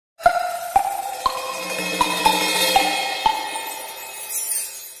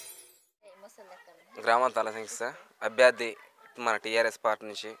గ్రామం తలసింగ్స్ అభ్యర్థి మన టీఆర్ఎస్ పార్టీ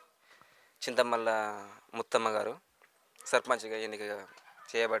నుంచి చింతమల్ల ముత్తమ్మ గారు సర్పంచ్గా ఎన్నిక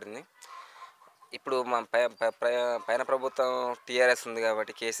చేయబడింది. ఇప్పుడు మన పైన ప్రభుత్వం టీఆర్ఎస్ ఉంది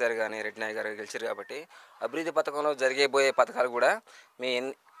కాబట్టి కేసీఆర్ కానీ రెడ్డి నాయక్ గారు గెలిచారు కాబట్టి అభివృద్ధి పథకంలో జరిగేబోయే పథకాలు కూడా మీ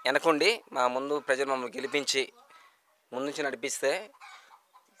వెనకుండి మా ముందు ప్రజలు మమ్మల్ని గెలిపించి ముందు నుంచి నడిపిస్తే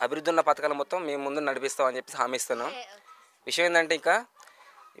అభివృద్ధి ఉన్న పథకాలు మొత్తం మేము ముందు నడిపిస్తామని చెప్పి హామీ ఇస్తున్నాం. విషయం ఏంటంటే ఇంకా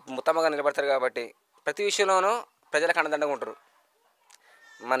ముత్తమ్మగా నిలబడతారు కాబట్టి ప్రతి విషయంలోనూ ప్రజలకు అండదండగా ఉంటారు.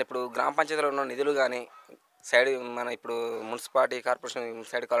 మన ఇప్పుడు గ్రామ పంచాయతీలో ఉన్న నిధులు కానీ సైడ్ మన ఇప్పుడు మున్సిపాలిటీ కార్పొరేషన్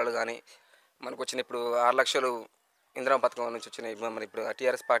సైడ్ కాలాలు కానీ మనకు వచ్చిన ఇప్పుడు 6 లక్షలు ఇందిరా పథకం నుంచి వచ్చినాయి. మరి ఇప్పుడు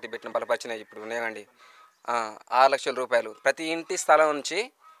టీఆర్ఎస్ పార్టీ పెట్టిన బలపరిచినాయి ఇప్పుడు ఉన్నాయండి. 6 లక్షల రూపాయలు ప్రతి ఇంటి స్థలం నుంచి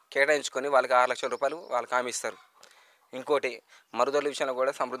కేటాయించుకొని వాళ్ళకి 6 లక్షల రూపాయలు వాళ్ళకి హామీ ఇస్తారు. ఇంకోటి మరుదొడ్ల విషయంలో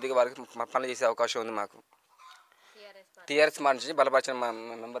కూడా సమృద్ధిగా వాళ్ళకి పనులు చేసే అవకాశం ఉంది. మాకు టీఆర్ఎస్ మా నుంచి బలపరిచిన మా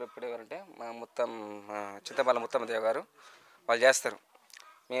మెంబర్ ఇప్పుడు ఎవరంటే మా చింతపల్లి ముత్తమ్మదేవి గారు వాళ్ళు చేస్తారు.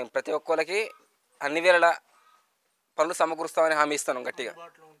 మేము ప్రతి ఒక్కరికి అన్ని వేళల పనులు సమకూరుస్తామని హామీ ఇస్తాను. గట్టిగా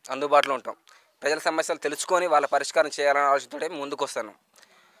అందుబాటులో ఉంటాం. ప్రజల సమస్యలు తెలుసుకొని వాళ్ళ పరిష్కారం చేయాలనే ఆలోచనతో ముందుకు వస్తాను.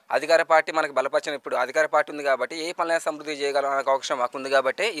 అధికార పార్టీ మనకు బలపరిచిన ఇప్పుడు అధికార పార్టీ ఉంది కాబట్టి ఏ పనులైనా సమృద్ధి చేయగలం అనే అవకాశం మాకు ఉంది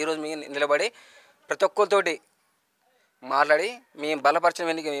కాబట్టి ఈరోజు మేము నిలబడి ప్రతి ఒక్కరితోటి మాట్లాడి మేము బలపరిచిన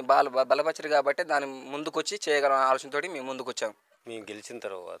వెనుక బలపరిచారు కాబట్టి దాన్ని ముందుకొచ్చి చేయగలం ఆలోచనతో మేము ముందుకు వచ్చాము. మేము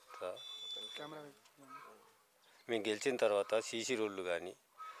గెలిచిన తర్వాత సీసీ రోడ్లు కానీ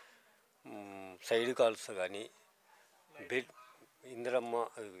సైడ్ కాల్స్ కానీ ఇందిరమ్మ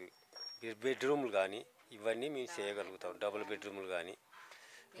బెడ్రూమ్లు కానీ ఇవన్నీ మేము చేయగలుగుతాం. డబుల్ బెడ్రూమ్లు కానీ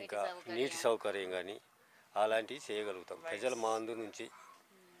ఇంకా నీటి సౌకర్యం కానీ అలాంటివి చేయగలుగుతాం. ప్రజలు మా అందు నుంచి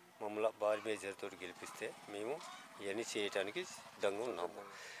మమ్మల్ని భారీ మేజర్తో గెలిపిస్తే మేము ఇవన్నీ చేయడానికి సిద్ధంగా ఉన్నాము.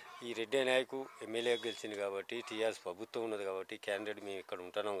 ఈ రెడ్డి నాయకు ఎమ్మెల్యే గెలిచింది కాబట్టి టీఆర్ఎస్ ప్రభుత్వం ఉన్నది కాబట్టి క్యాండిడేట్ మేము ఇక్కడ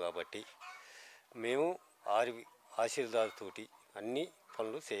ఉంటున్నాం కాబట్టి మేము ఆశీర్వాదాలతోటి అన్ని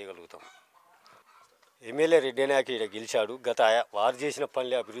పనులు చేయగలుగుతాం. ఎమ్మెల్యే రెడ్డి నాయక్ ఇక్కడ గెలిచాడు. వారు చేసిన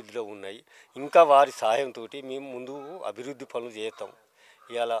పనులే అభివృద్ధిలో ఉన్నాయి. ఇంకా వారి సహాయంతో మేము ముందు అభివృద్ధి పనులు చేస్తాం.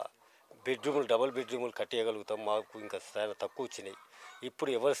 ఇవాళ డబుల్ బెడ్రూములు కట్టేయగలుగుతాం. మాకు ఇంకా చాలా తక్కువ వచ్చినాయి. ఇప్పుడు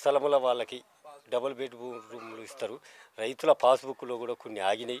ఎవరి స్థలంలో వాళ్ళకి డబుల్ బెడ్రూములు ఇస్తారు. రైతుల పాస్బుక్లో కూడా కొన్ని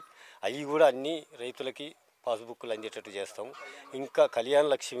ఆగినాయి. అవి కూడా అన్ని రైతులకి పాస్బుక్లు అందేటట్టు చేస్తాం. ఇంకా కళ్యాణ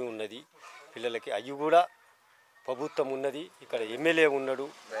లక్ష్మి ఉన్నది పిల్లలకి, అవి కూడా ప్రభుత్వం ఉన్నది. ఇక్కడ ఎమ్మెల్యే ఉన్నాడు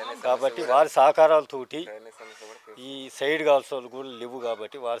కాబట్టి వారి సహకారాలతోటి ఈ సైడ్ కాల్సోలు కూడా లేవు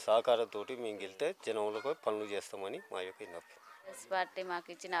కాబట్టి వారి సహకారంతో మేము గెలితే జనంలో పనులు చేస్తామని మా యొక్క విన్నపం. టీఆర్ఎస్ పార్టీ మాకు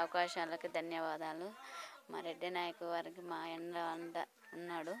ఇచ్చిన అవకాశాలకు ధన్యవాదాలు. మా రెడ్డి నాయక్ వారికి మా అండ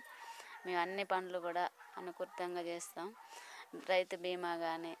ఉన్నాడు. మేము అన్ని పనులు కూడా అనుకూలంగా చేస్తాం. రైతు బీమా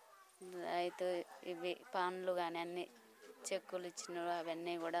కానీ రైతు ఇవి పనులు కానీ అన్ని చెక్కులు ఇచ్చినారు.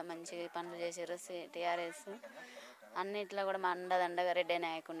 అవన్నీ కూడా మంచిగా పనులు చేశారు. టీఆర్ఎస్ అన్నిట్లో కూడా మా అండదండగా రెడ్డి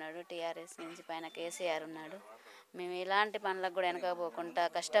నాయక్ ఉన్నాడు. టీఆర్ఎస్ నుంచి పైన కేసీఆర్ ఉన్నాడు. మేము ఇలాంటి పనులకు కూడా వెనకపోకుండా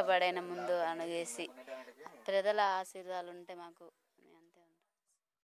కష్టపడైన ముందు అనుగేసి ప్రజల ఆశీర్వాదాలు ఉంటే మాకు